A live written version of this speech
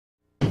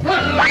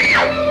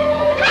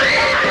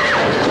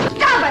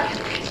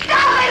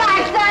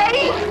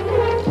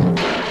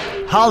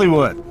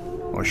Hollywood,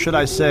 or should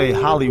I say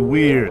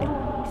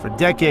Hollyweird. For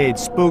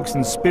decades, spooks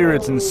and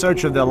spirits in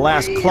search of their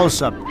last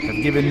close-up have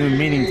given new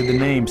meaning to the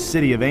name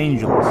City of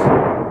Angels.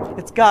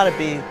 It's got to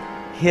be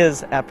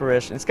his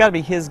apparition. It's got to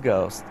be his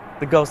ghost,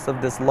 the ghost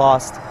of this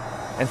lost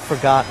and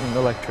forgotten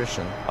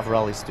electrician of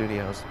Raleigh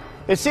Studios.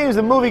 It seems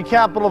the movie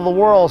capital of the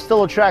world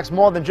still attracts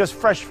more than just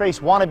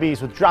fresh-faced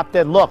wannabes with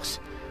drop-dead looks.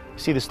 You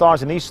see, the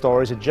stars in these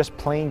stories are just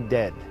plain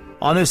dead.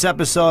 On this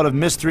episode of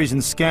Mysteries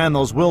and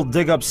Scandals, we'll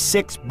dig up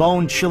 6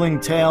 bone-chilling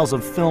tales of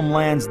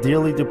filmland's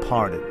dearly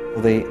departed.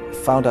 They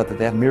found out that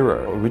that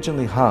mirror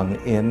originally hung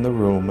in the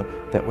room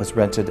that was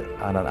rented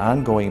on an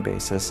ongoing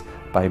basis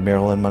by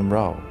Marilyn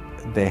Monroe.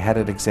 They had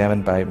it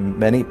examined by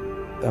many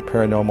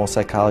paranormal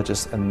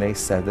psychologists, and they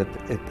said that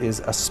it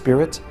is a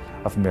spirit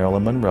of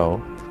Marilyn Monroe.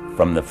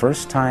 From the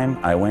first time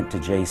I went to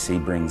J.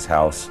 Sebring's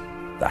house,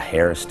 the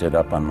hair stood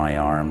up on my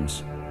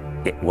arms.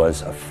 It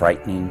was a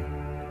frightening,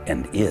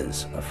 and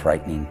is a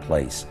frightening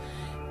place.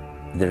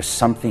 There's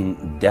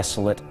something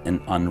desolate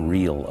and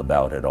unreal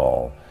about it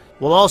all.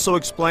 We'll also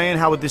explain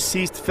how a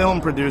deceased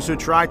film producer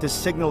tried to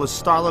signal a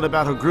starlet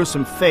about her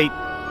gruesome fate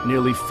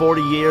nearly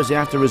 40 years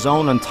after his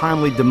own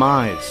untimely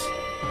demise.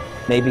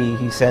 Maybe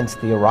he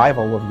sensed the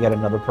arrival of yet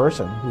another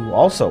person who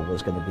also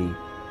was going to be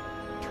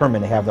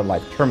determined to have their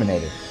life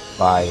terminated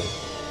by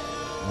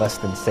less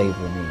than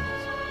savory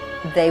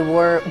means. They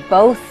were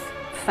both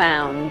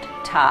found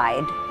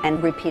tied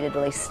and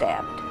repeatedly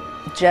stabbed,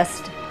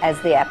 just as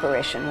the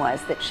apparition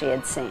was that she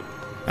had seen.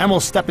 And we'll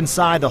step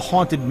inside the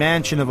haunted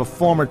mansion of a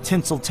former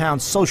Tinseltown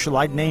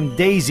socialite named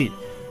Daisy,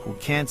 who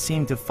can't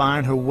seem to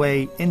find her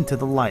way into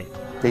the light.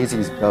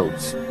 Daisy's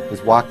ghost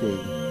is walking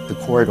the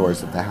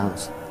corridors of the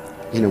house.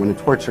 You know, when a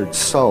tortured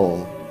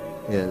soul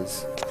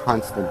is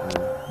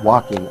constantly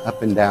walking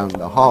up and down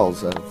the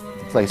halls of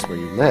the place where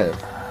you live,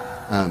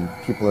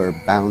 people are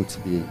bound to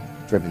be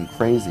driven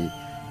crazy.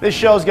 This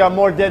show's got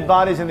more dead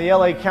bodies in the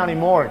LA County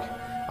morgue.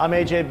 I'm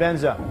AJ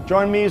Benza.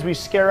 Join me as we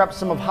scare up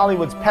some of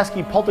Hollywood's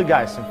pesky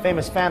poltergeists and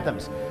famous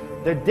phantoms.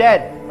 They're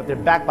dead, but they're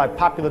backed by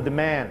popular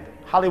demand.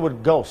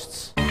 Hollywood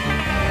ghosts.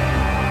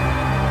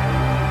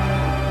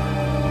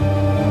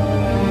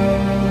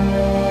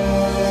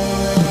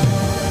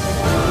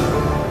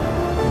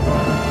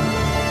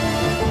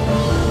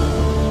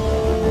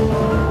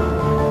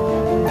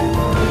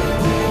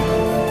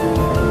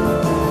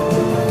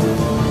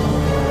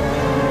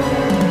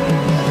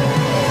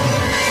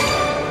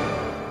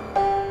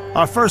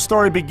 Our first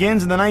story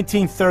begins in the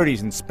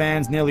 1930s and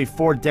spans nearly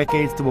 4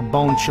 decades to a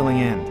bone-chilling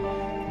end.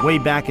 Way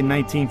back in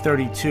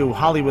 1932,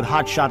 Hollywood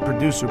hotshot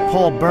producer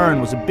Paul Byrne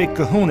was a big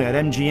kahuna at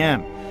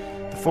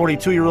MGM. The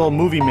 42-year-old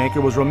movie maker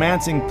was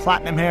romancing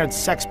platinum-haired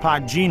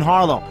sexpot Jean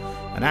Harlow,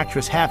 an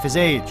actress half his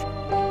age.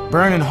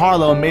 Byrne and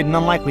Harlow made an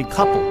unlikely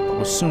couple, but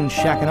was soon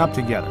shacking up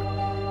together.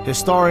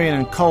 Historian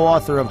and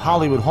co-author of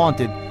Hollywood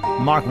Haunted,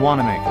 Mark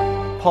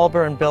Wanamaker. Paul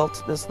Byrne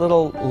built this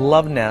little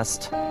love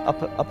nest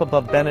up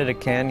above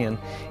Benedict Canyon.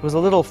 It was a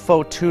little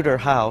faux Tudor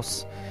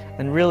house,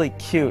 and really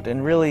cute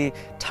and really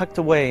tucked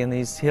away in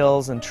these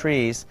hills and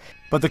trees.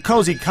 But the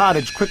cozy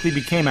cottage quickly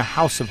became a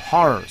house of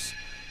horrors.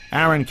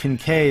 Aaron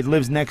Kincaid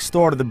lives next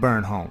door to the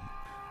Byrne home.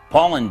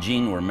 Paul and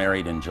Jean were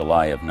married in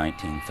July of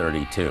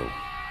 1932.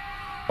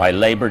 By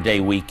Labor Day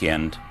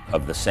weekend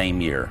of the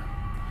same year,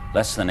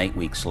 less than 8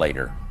 weeks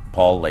later,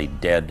 Paul lay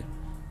dead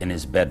in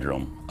his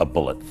bedroom, a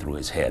bullet through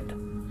his head.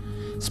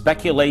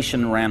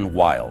 Speculation ran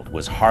wild.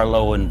 Was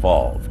Harlow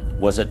involved?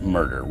 Was it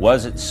murder?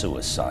 Was it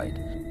suicide?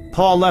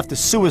 Paul left a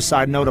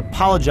suicide note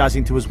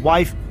apologizing to his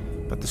wife,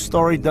 but the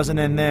story doesn't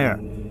end there.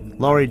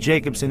 Laurie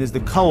Jacobson is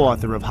the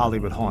co-author of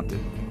Hollywood Haunted.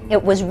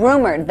 It was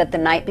rumored that the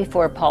night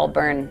before Paul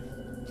Byrne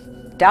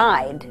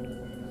died,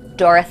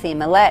 Dorothy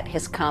Millette,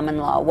 his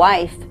common-law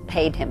wife,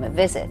 paid him a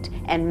visit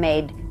and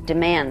made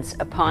demands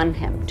upon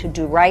him to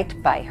do right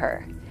by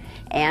her.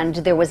 And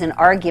there was an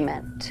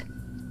argument.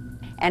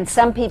 And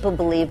some people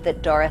believe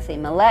that Dorothy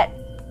Millette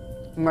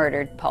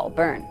murdered Paul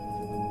Byrne.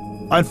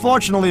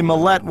 Unfortunately,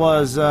 Millette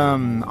was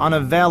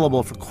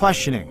unavailable for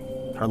questioning.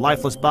 Her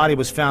lifeless body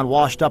was found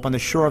washed up on the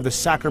shore of the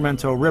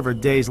Sacramento River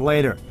days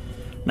later.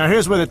 Now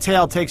here's where the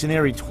tale takes an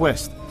eerie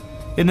twist.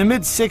 In the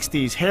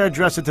mid-60s,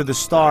 hairdresser to the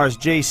stars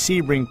J.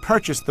 Sebring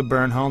purchased the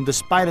Byrne home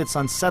despite its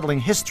unsettling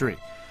history.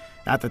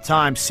 At the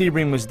time,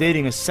 Sebring was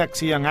dating a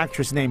sexy young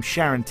actress named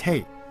Sharon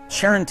Tate.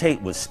 Sharon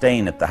Tate was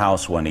staying at the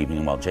house one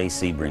evening while J.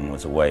 Sebring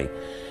was away.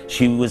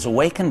 She was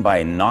awakened by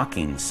a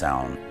knocking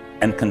sound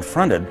and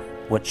confronted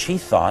what she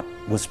thought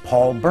was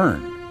Paul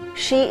Byrne.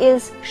 She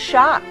is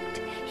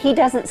shocked. He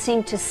doesn't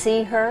seem to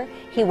see her.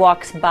 He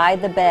walks by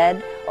the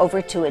bed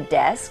over to a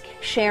desk.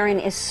 Sharon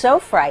is so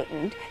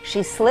frightened,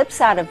 she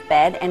slips out of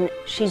bed and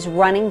she's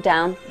running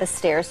down the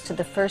stairs to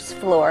the first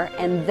floor,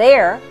 and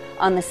there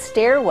on the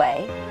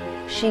stairway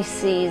she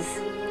sees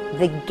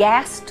the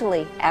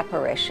ghastly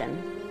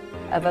apparition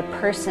of a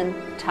person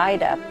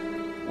tied up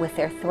with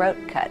their throat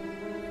cut.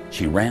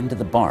 She ran to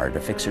the bar to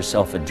fix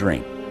herself a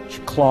drink. She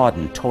clawed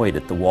and toyed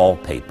at the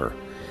wallpaper.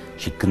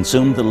 She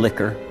consumed the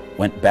liquor,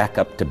 went back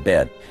up to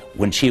bed.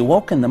 When she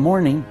awoke in the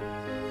morning,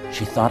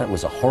 she thought it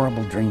was a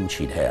horrible dream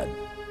she'd had.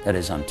 That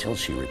is, until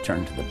she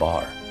returned to the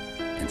bar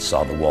and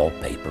saw the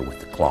wallpaper with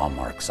the claw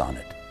marks on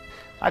it.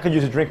 I could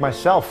use a drink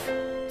myself.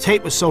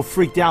 Tate was so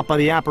freaked out by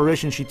the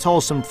apparition she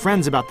told some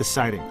friends about the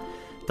sighting.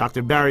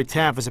 Dr. Barry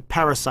Taff is a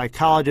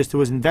parapsychologist who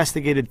has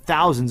investigated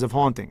thousands of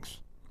hauntings.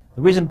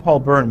 The reason Paul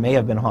Byrne may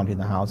have been haunting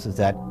the house is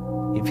that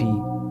if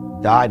he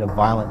died a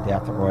violent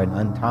death or an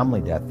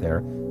untimely death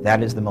there,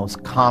 that is the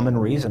most common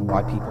reason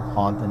why people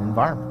haunt an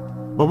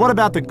environment. But what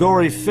about the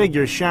gory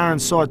figure Sharon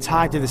saw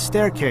tied to the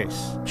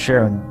staircase?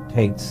 Sharon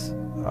Tate's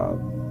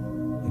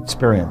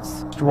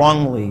experience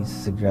strongly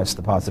suggests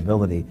the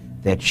possibility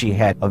that she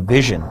had a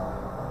vision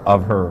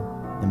of her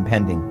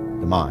impending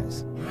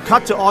demise.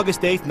 Cut to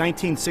August 8,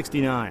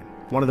 1969,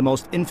 one of the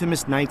most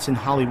infamous nights in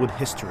Hollywood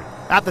history.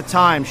 At the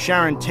time,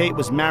 Sharon Tate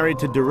was married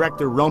to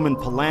director Roman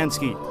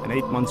Polanski and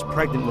 8 months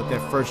pregnant with their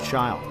first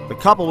child. The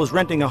couple was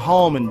renting a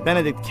home in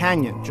Benedict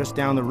Canyon, just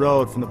down the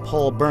road from the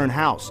Paul Byrne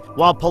house.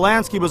 While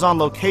Polanski was on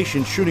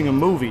location shooting a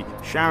movie,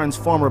 Sharon's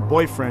former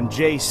boyfriend,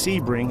 Jay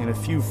Sebring, and a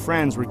few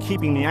friends were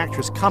keeping the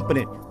actress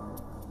company.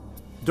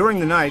 During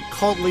the night,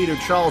 cult leader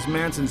Charles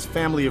Manson's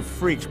family of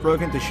freaks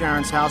broke into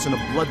Sharon's house in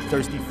a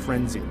bloodthirsty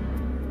frenzy.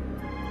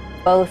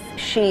 Both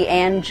she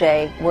and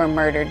Jay were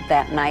murdered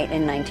that night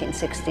in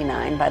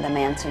 1969 by the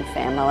Manson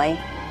family.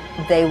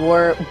 They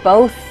were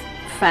both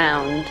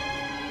found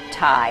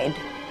tied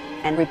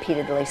and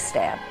repeatedly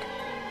stabbed,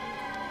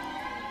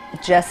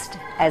 just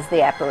as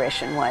the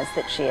apparition was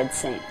that she had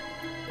seen.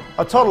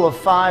 A total of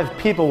 5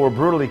 people were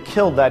brutally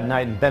killed that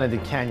night in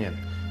Benedict Canyon.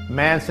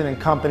 Manson and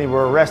company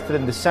were arrested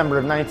in December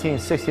of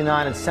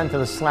 1969 and sent to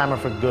the slammer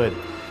for good.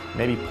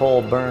 Maybe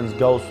Paul Byrne's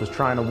ghost was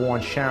trying to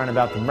warn Sharon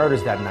about the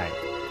murders that night.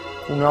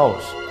 Who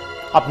knows?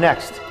 Up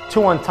next,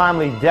 2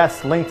 untimely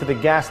deaths linked to the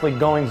ghastly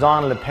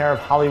goings-on at a pair of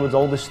Hollywood's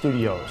oldest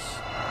studios.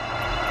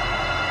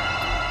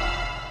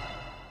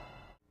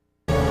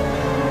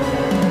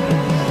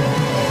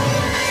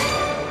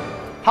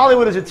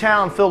 Hollywood is a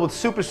town filled with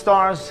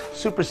superstars,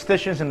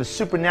 superstitions, and the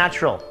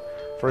supernatural.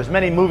 For as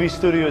many movie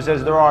studios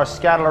as there are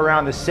scattered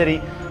around the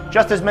city,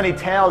 just as many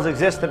tales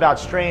exist about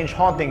strange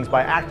hauntings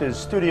by actors,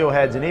 studio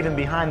heads, and even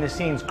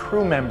behind-the-scenes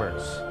crew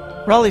members.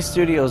 Raleigh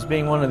Studios,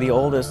 being one of the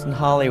oldest in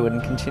Hollywood in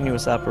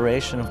continuous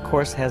operation, of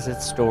course has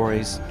its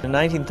stories. In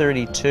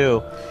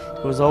 1932,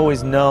 it was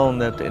always known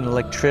that an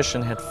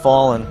electrician had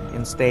fallen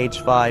in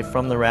stage 5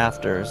 from the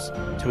rafters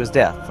to his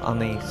death on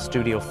the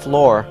studio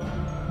floor.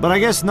 But I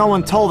guess no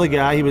one told the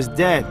guy he was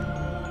dead.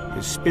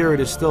 His spirit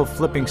is still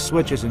flipping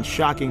switches and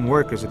shocking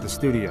workers at the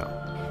studio.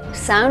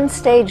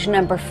 Soundstage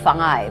number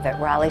 5 at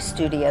Raleigh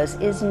Studios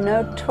is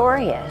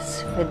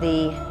notorious for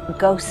the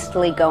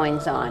ghostly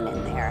goings-on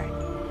in there.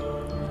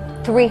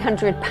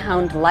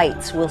 300-pound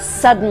lights will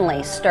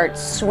suddenly start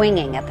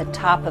swinging at the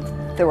top of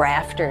the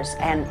rafters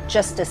and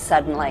just as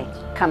suddenly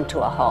come to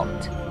a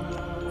halt.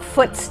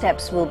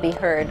 Footsteps will be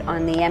heard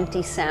on the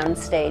empty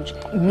soundstage.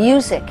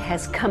 Music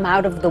has come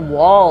out of the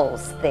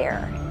walls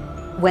there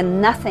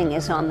when nothing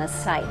is on the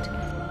site.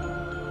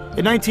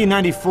 In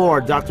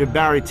 1994, Dr.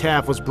 Barry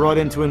Taff was brought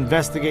in to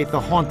investigate the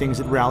hauntings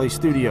at Raleigh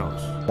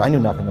Studios. I knew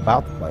nothing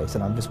about the place,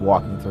 and I'm just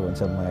walking through, and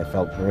suddenly I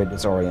felt very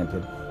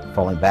disoriented,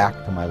 falling back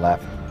to my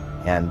left,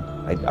 and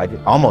I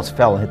almost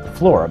fell and hit the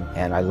floor.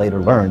 And I later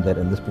learned that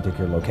in this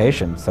particular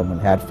location, someone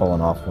had fallen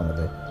off one of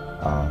the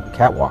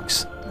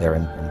catwalks there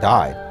and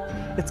died.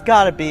 It's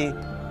got to be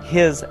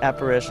his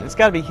apparition. It's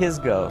got to be his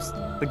ghost,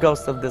 the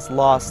ghost of this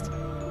lost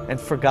and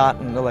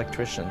forgotten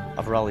electrician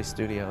of Raleigh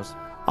Studios.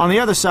 On the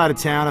other side of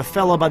town, a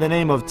fellow by the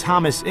name of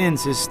Thomas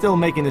Ince is still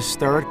making a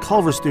stir at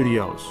Culver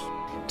Studios.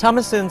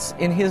 Thomas Ince,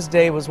 in his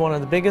day, was one of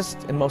the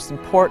biggest and most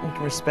important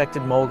and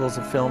respected moguls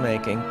of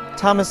filmmaking.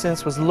 Thomas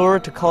Ince was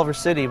lured to Culver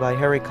City by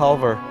Harry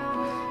Culver,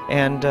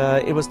 and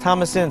it was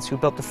Thomas Ince who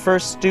built the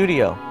first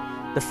studio,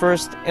 the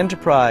first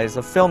enterprise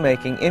of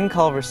filmmaking in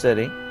Culver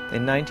City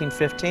in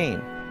 1915.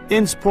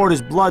 Ince poured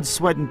his blood,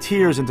 sweat, and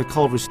tears into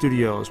Culver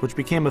Studios, which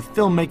became a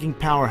filmmaking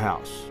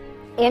powerhouse.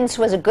 Ince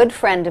was a good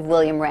friend of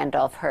William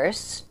Randolph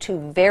Hearst,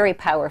 2 very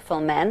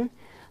powerful men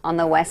on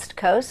the West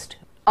Coast.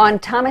 On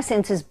Thomas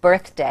Ince's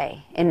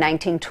birthday in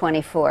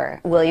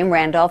 1924, William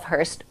Randolph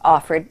Hearst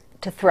offered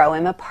to throw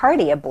him a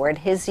party aboard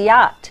his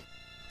yacht.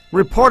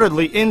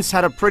 Reportedly, Ince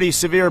had a pretty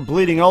severe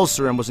bleeding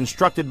ulcer and was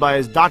instructed by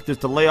his doctors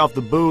to lay off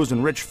the booze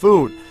and rich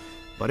food.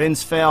 But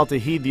Ince failed to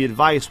heed the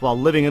advice while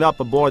living it up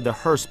aboard the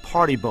Hearst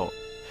party boat.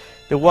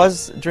 There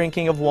was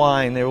drinking of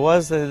wine, there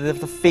was the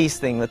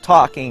feasting, the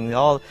talking,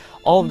 all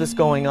of this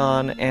going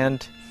on,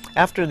 and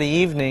after the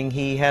evening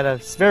he had a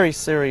very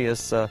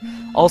serious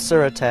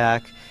ulcer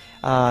attack.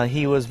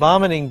 He was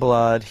vomiting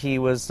blood, he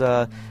was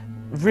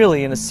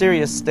really in a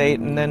serious state,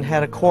 and then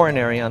had a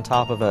coronary on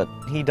top of it.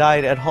 He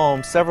died at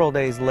home several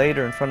days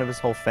later in front of his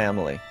whole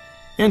family.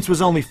 Ince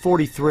was only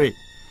 43.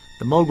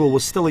 The mogul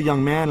was still a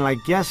young man, and I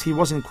guess he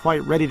wasn't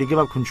quite ready to give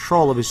up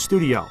control of his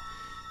studio.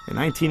 In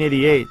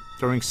 1988,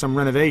 during some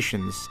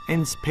renovations,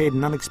 Ince paid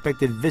an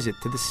unexpected visit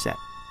to the set.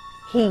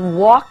 He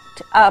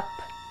walked up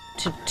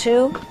to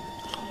 2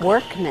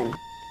 workmen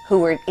who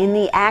were in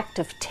the act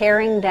of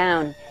tearing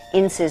down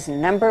Ince's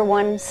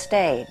 #1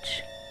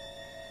 stage.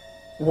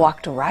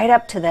 walked right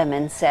up to them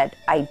and said,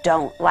 "I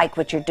don't like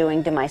what you're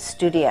doing to my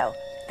studio."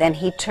 Then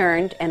he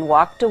turned and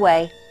walked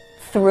away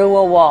through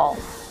a wall.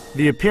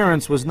 The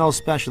appearance was no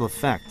special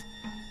effect.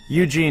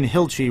 Eugene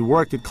Hilchey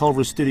worked at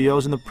Culver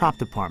Studios in the prop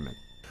department.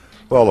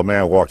 Well, the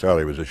man walked out,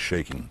 he was just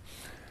shaking.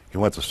 He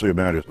went to the studio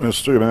manager, and the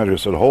studio manager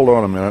said, "Hold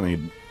on a minute," and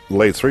he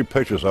laid 3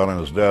 pictures out on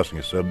his desk,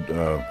 and he said,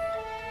 "Do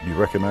you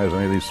recognize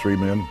any of these 3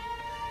 men?"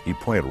 He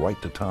pointed right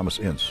to Thomas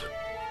Ince.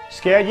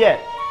 Scared yet?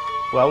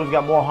 Well, we've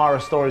got more horror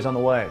stories on the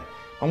way.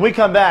 When we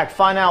come back,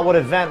 find out what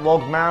event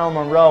woke Marilyn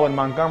Monroe and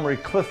Montgomery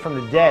Clift from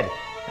the dead,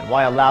 and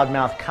why a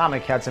loudmouth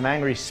comic had some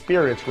angry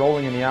spirits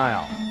rolling in the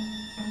aisle.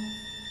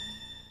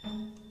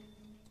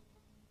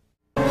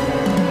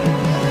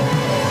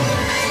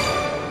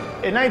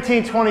 In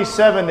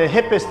 1927, the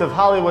hippest of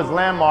Hollywood's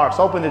landmarks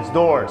opened its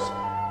doors.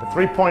 The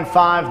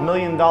 $3.5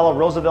 million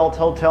Roosevelt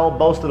Hotel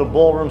boasted a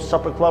ballroom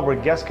supper club where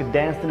guests could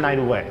dance the night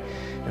away.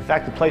 In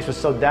fact, the place was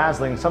so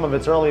dazzling, some of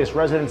its earliest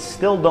residents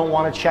still don't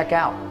want to check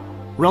out.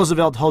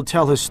 Roosevelt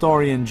Hotel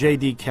historian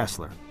J.D.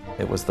 Kessler.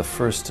 It was the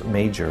first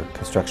major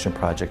construction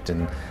project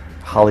in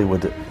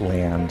Hollywood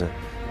land,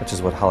 which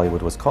is what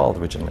Hollywood was called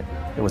originally.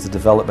 It was a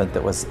development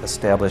that was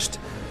established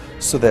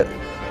so that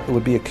it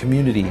would be a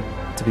community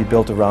to be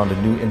built around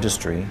a new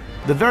industry.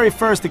 The very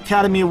first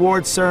Academy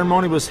Awards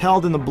ceremony was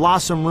held in the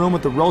Blossom Room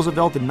at the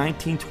Roosevelt in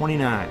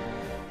 1929.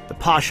 The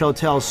posh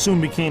hotel soon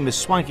became the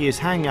swankiest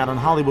hangout on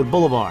Hollywood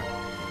Boulevard.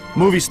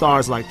 Movie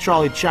stars like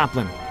Charlie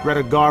Chaplin,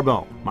 Greta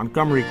Garbo,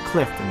 Montgomery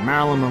Clift, and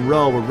Marilyn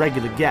Monroe were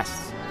regular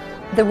guests.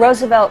 The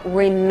Roosevelt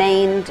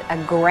remained a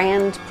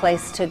grand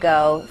place to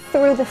go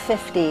through the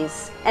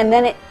 50s, and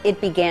then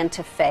it began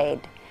to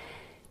fade.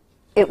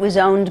 It was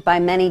owned by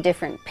many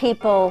different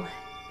people.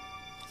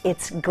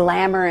 Its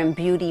glamour and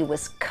beauty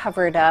was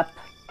covered up.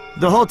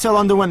 The hotel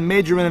underwent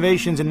major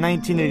renovations in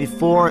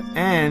 1984,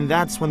 and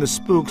that's when the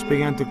spooks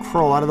began to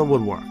crawl out of the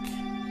woodwork.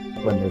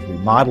 When there's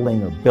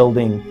remodeling or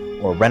building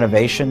or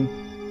renovation,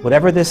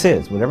 whatever this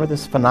is, whatever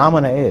this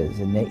phenomena is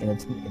in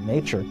its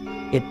nature,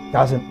 it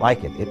doesn't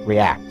like it. It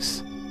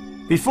reacts.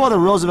 Before the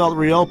Roosevelt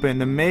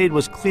reopened, the maid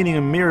was cleaning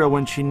a mirror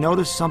when she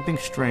noticed something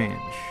strange.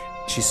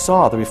 She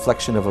saw the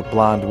reflection of a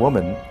blonde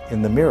woman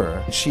in the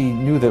mirror. She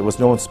knew that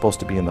no one supposed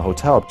to be in the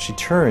hotel. She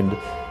turned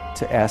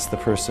to ask the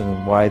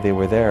person why they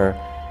were there,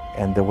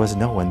 and there was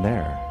no one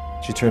there.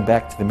 She turned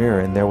back to the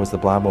mirror, and there was the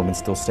blonde woman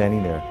still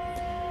standing there.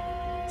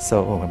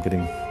 So, I'm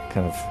getting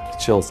kind of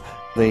chills.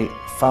 They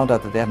found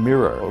out that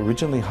mirror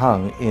originally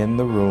hung in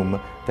the room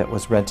that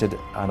was rented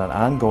on an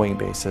ongoing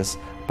basis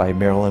by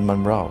Marilyn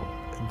Monroe.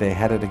 They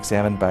had it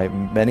examined by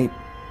many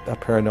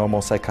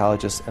paranormal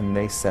psychologists, and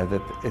they said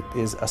that it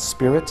is a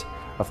spirit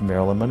of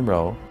Marilyn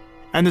Monroe.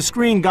 And the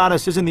screen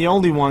goddess isn't the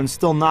only one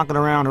still knocking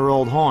around her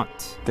old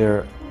haunt.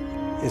 There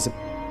is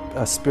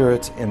a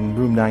spirit in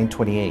room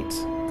 928.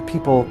 The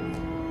people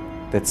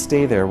that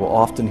stay there will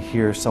often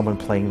hear someone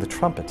playing the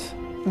trumpet.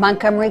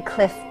 Montgomery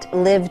Clift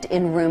lived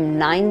in room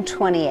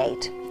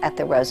 928 at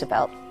the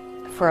Roosevelt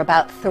for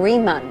about 3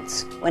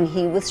 months when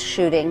he was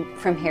shooting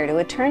From Here to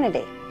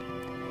Eternity.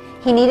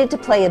 He needed to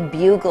play a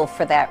bugle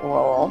for that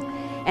role,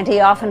 and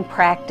he often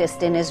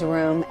practiced in his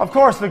room. Of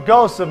course, the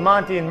ghosts of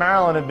Monty and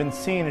Marilyn have been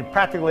seen in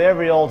practically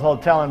every old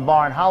hotel and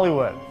bar in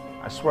Hollywood.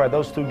 I swear,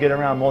 those two get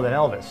around more than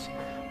Elvis.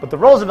 But the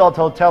Roosevelt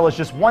Hotel is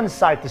just one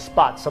site to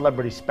spot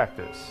celebrity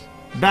specters.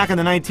 Back in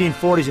the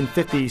 1940s and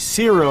 50s,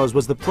 Ciro's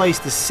was the place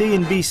to see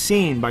and be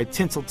seen by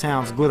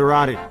Tinseltown's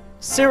glitterati.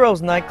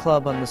 Ciro's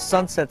nightclub on the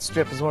Sunset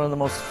Strip is one of the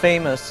most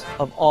famous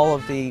of all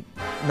of the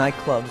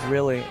nightclubs,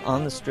 really,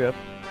 on the Strip.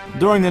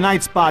 During the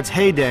night spot's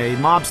heyday,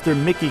 mobster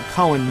Mickey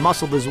Cohen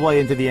muscled his way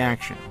into the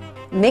action.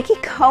 Mickey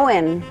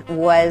Cohen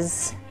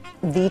was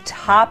the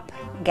top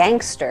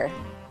gangster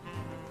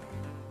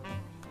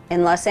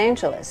in Los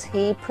Angeles.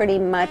 He pretty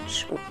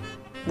much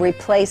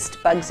replaced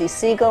Bugsy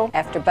Siegel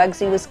after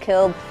Bugsy was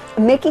killed.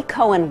 Mickey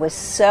Cohen was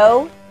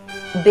so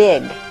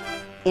big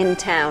in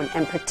town,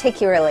 and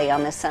particularly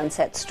on the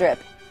Sunset Strip.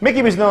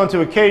 Mickey was known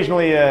to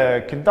occasionally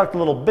conduct a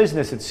little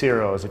business at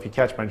Ciro's, if you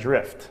catch my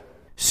drift.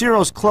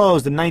 Ciro's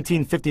closed in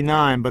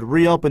 1959, but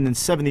reopened in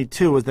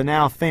 '72 as the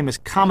now famous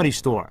Comedy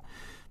Store.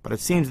 But it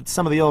seems that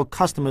some of the old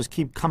customers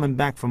keep coming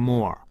back for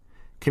more.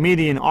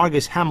 Comedian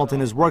Argus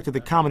Hamilton has worked at the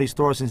Comedy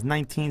Store since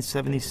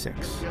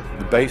 1976.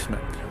 The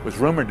basement was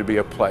rumored to be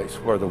a place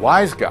where the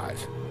wise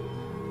guys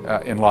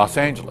in Los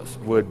Angeles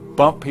would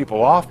bump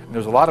people off. And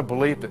there's a lot of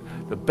belief that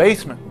the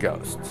basement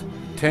ghosts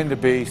tend to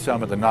be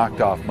some of the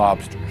knocked off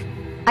mobsters.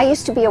 I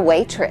used to be a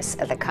waitress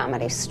at the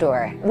Comedy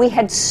Store. We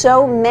had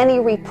so many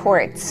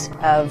reports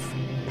of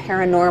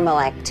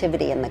paranormal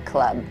activity in the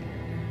club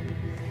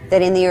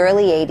that in the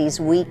early 80s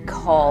we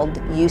called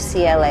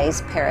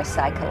UCLA's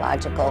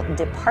parapsychological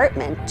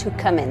department to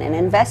come in and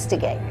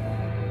investigate.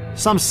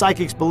 Some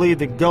psychics believe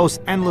that ghosts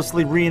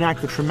endlessly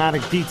reenact the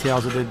traumatic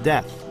details of their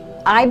death.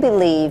 I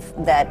believe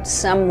that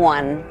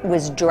someone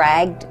was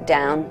dragged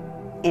down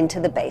into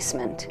the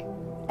basement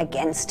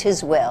against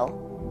his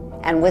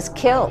will and was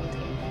killed.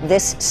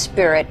 This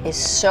spirit is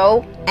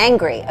so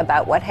angry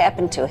about what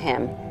happened to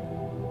him,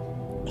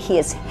 he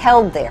is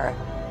held there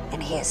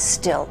and he is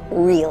still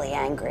really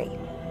angry.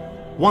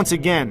 Once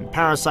again,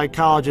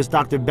 parapsychologist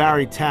Dr.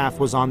 Barry Taft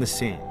was on the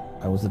scene.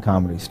 I was at the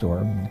Comedy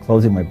Store,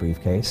 closing my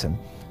briefcase, and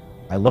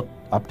I look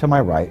up to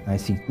my right, and I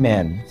see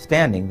men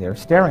standing there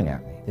staring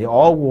at me. They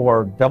all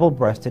wore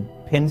double-breasted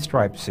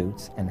pinstripe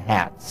suits and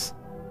hats,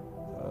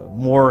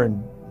 more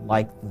in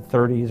like the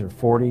 30s or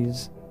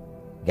 40s,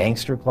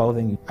 gangster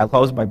clothing. I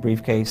closed my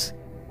briefcase,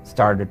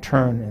 started to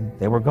turn, and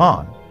they were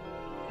gone.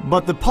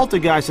 But the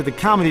poltergeists at the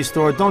Comedy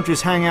Store don't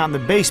just hang out in the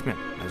basement,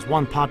 as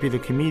one popular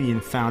comedian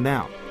found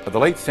out. The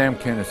late Sam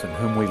Kinison,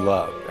 whom we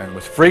loved and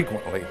was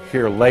frequently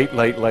here late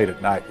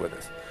at night with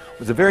us,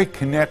 was a very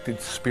connected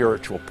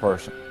spiritual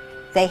person.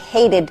 They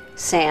hated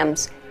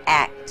Sam's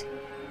act.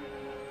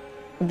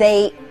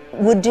 They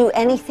would do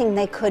anything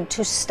they could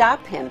to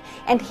stop him.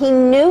 And he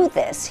knew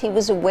this, he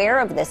was aware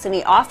of this, and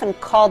he often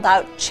called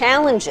out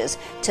challenges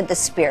to the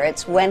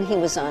spirits when he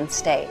was on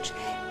stage.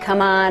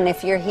 Come on,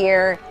 if you're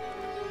here,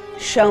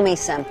 show me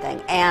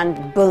something.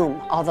 And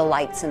boom, all the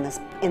lights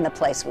in the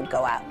place would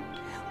go out.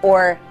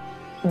 Or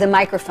the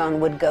microphone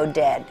would go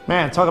dead.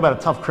 Man, talk about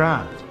a tough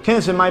crowd.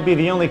 Kinison might be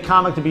the only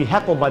comic to be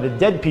heckled by the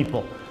dead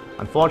people.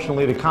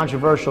 Unfortunately, the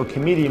controversial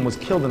comedian was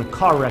killed in a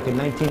car wreck in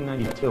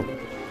 1992.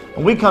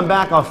 When we come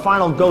back, our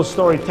final ghost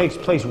story takes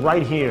place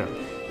right here.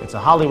 It's a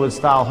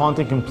Hollywood-style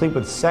haunting complete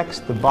with sex,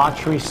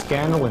 debauchery,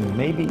 scandal, and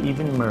maybe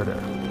even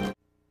murder.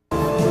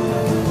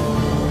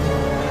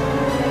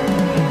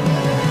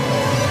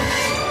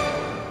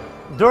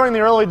 During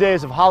the early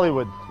days of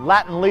Hollywood,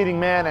 Latin leading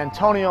man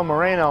Antonio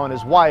Moreno and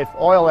his wife,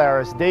 oil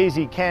heiress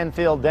Daisy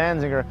Canfield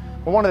Danziger,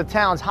 were one of the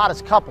town's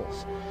hottest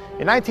couples.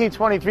 In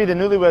 1923, the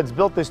newlyweds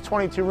built this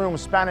 22-room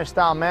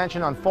Spanish-style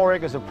mansion on 4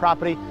 acres of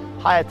property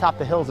high atop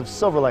the hills of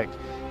Silver Lake.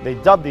 They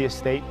dubbed the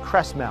estate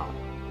Crestmount.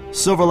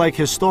 Silver Lake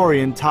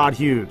historian Todd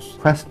Hughes.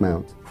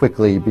 Crestmount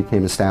quickly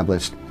became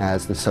established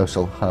as the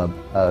social hub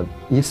of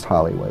East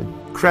Hollywood.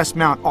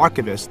 Crestmount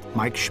archivist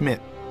Mike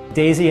Schmidt.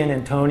 Daisy and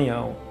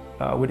Antonio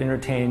would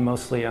entertain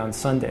mostly on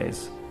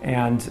Sundays,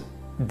 and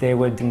they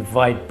would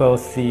invite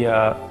both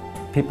the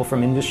people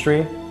from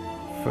industry,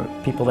 for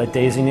people that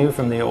Daisy knew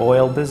from the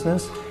oil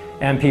business,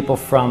 and people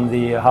from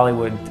the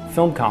Hollywood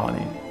film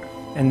colony.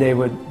 And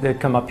they'd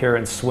come up here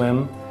and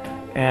swim,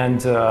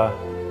 and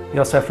you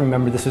also have to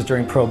remember this was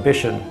during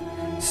Prohibition,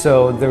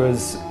 so there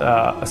was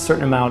a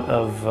certain amount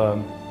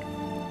of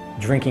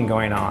drinking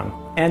going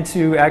on. And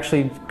to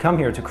actually come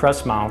here to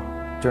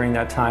Crestmount during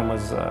that time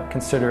was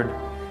considered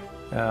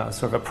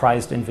sort of a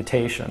prized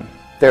invitation.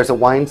 There's a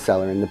wine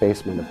cellar in the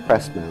basement of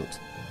Crestmount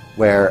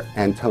where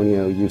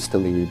Antonio used to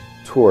lead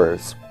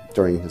tours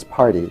during his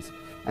parties,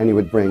 and he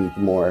would bring the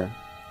more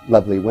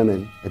lovely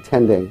women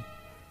attending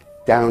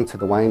down to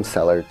the wine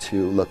cellar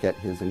to look at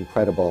his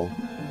incredible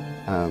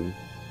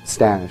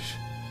stash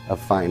of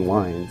fine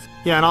wines.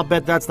 Yeah, and I'll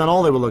bet that's not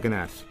all they were looking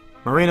at.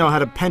 Moreno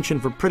had a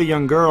penchant for pretty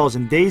young girls,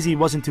 and Daisy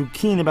wasn't too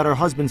keen about her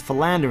husband's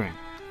philandering.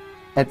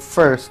 At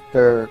first, they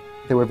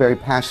were very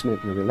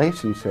passionate in a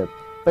relationship,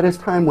 but as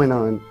time went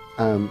on,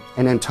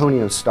 and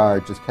Antonio's star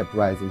just kept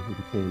rising. He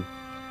became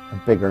a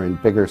bigger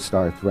and bigger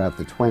star throughout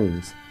the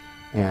 20s,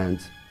 and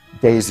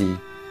Daisy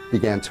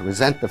began to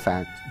resent the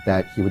fact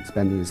that he would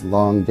spend these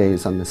long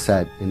days on the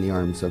set in the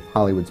arms of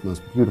Hollywood's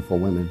most beautiful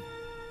women.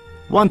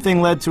 One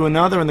thing led to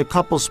another, and the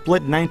couple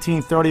split in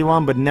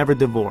 1931 but never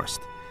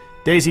divorced.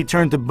 Daisy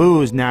turned to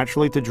booze,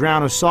 naturally, to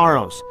drown her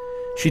sorrows.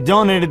 She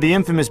donated the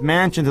infamous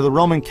mansion to the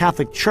Roman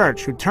Catholic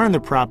Church, who turned the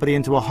property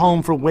into a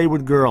home for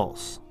wayward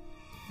girls.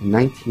 In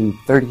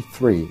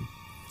 1933,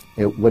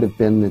 it would have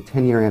been the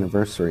 10-year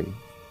anniversary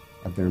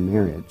of their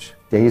marriage.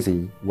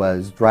 Daisy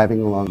was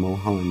driving along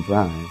Mulholland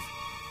Drive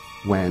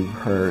when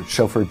her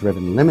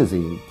chauffeur-driven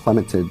limousine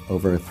plummeted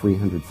over a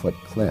 300-foot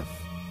cliff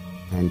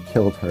and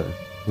killed her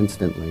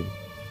instantly.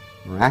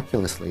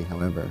 Miraculously,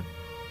 however,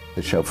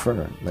 the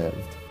chauffeur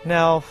lived.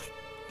 Now,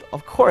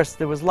 of course,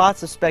 there was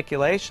lots of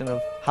speculation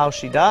of how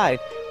she died.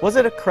 Was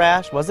it a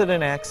crash? Was it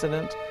an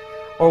accident?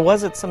 Or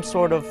was it some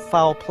sort of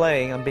foul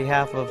play on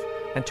behalf of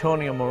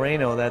Antonio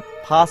Moreno that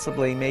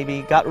possibly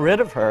maybe got rid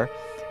of her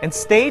and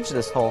staged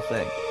this whole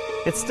thing?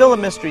 It's still a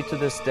mystery to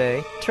this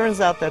day. Turns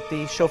out that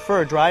the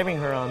chauffeur driving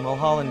her on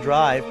Mulholland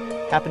Drive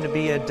happened to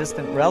be a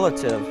distant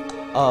relative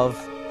of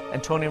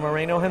Antonio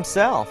Moreno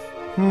himself.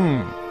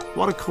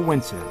 What a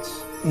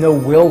coincidence. No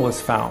will was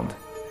found,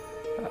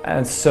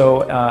 and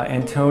so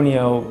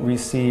Antonio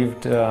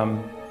received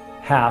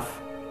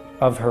half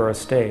of her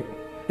estate.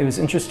 It was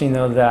interesting,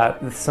 though,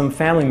 that some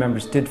family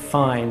members did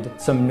find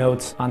some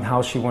notes on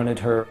how she wanted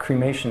her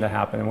cremation to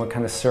happen and what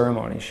kind of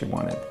ceremony she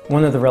wanted.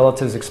 One of the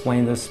relatives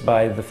explained this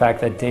by the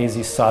fact that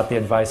Daisy sought the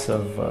advice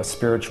of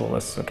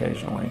spiritualists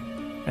occasionally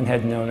and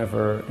had known of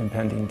her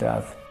impending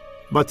death.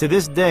 But to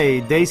this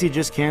day, Daisy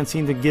just can't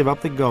seem to give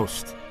up the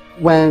ghost.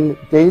 When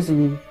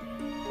Daisy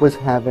was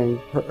having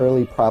her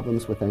early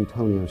problems with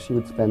Antonio, she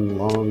would spend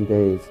long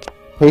days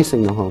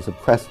pacing the halls of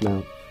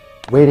Crestmount,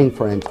 waiting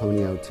for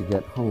Antonio to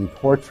get home,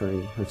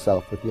 torturing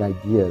herself with the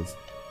ideas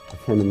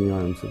of him in the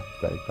arms of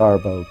Greta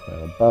Garbo,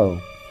 Clara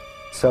Bow.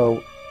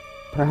 So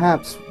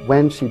perhaps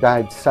when she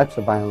died such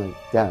a violent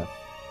death,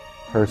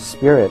 her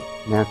spirit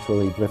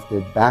naturally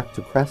drifted back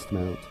to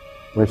Crestmount,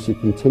 where she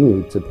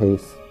continued to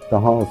pace the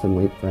halls and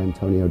wait for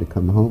Antonio to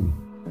come home.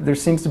 There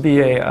seems to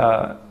be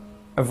a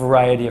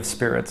variety of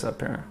spirits up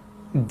here.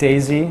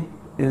 Daisy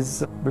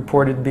is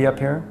reported to be up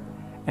here.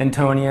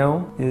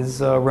 Antonio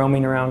is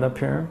roaming around up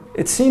here.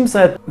 It seems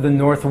that the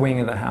north wing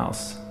of the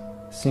house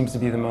seems to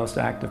be the most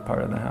active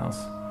part of the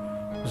house.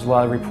 There's a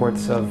lot of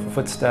reports of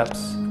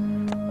footsteps,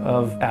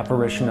 of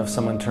apparition of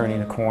someone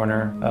turning a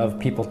corner, of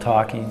people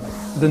talking.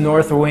 The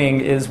north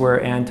wing is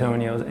where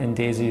Antonio and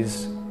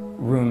Daisy's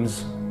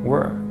rooms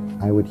were.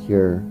 I would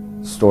hear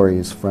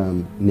stories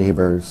from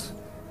neighbors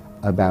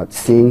about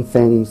seeing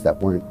things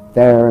that weren't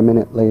there a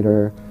minute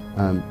later,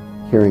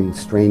 hearing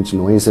strange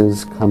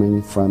noises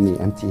coming from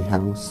the empty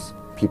house.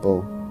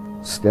 People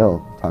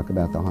still talk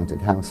about the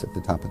haunted house at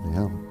the top of the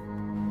hill.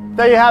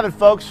 There you have it,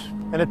 folks.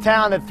 In a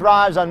town that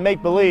thrives on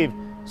make-believe,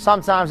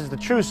 sometimes it's the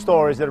true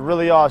stories that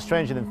really are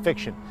stranger than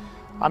fiction.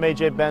 I'm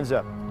AJ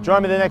Benza.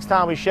 Join me the next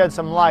time we shed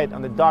some light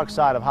on the dark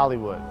side of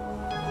Hollywood.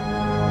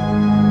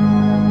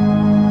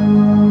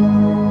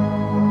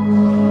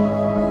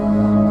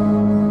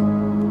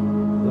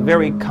 The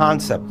very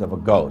concept of a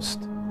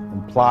ghost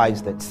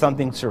implies that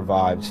something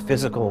survives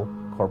physical,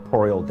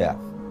 corporeal death.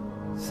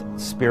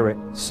 Spirit,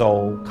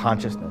 soul,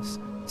 consciousness.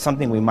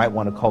 Something we might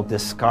want to call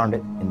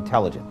discarnate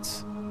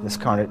intelligence.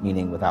 Discarnate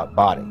meaning without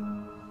body.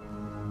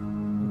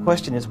 The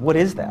question is, what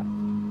is that?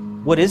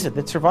 What is it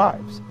that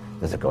survives?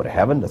 Does it go to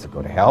heaven? Does it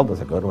go to hell? Does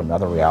it go to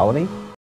another reality?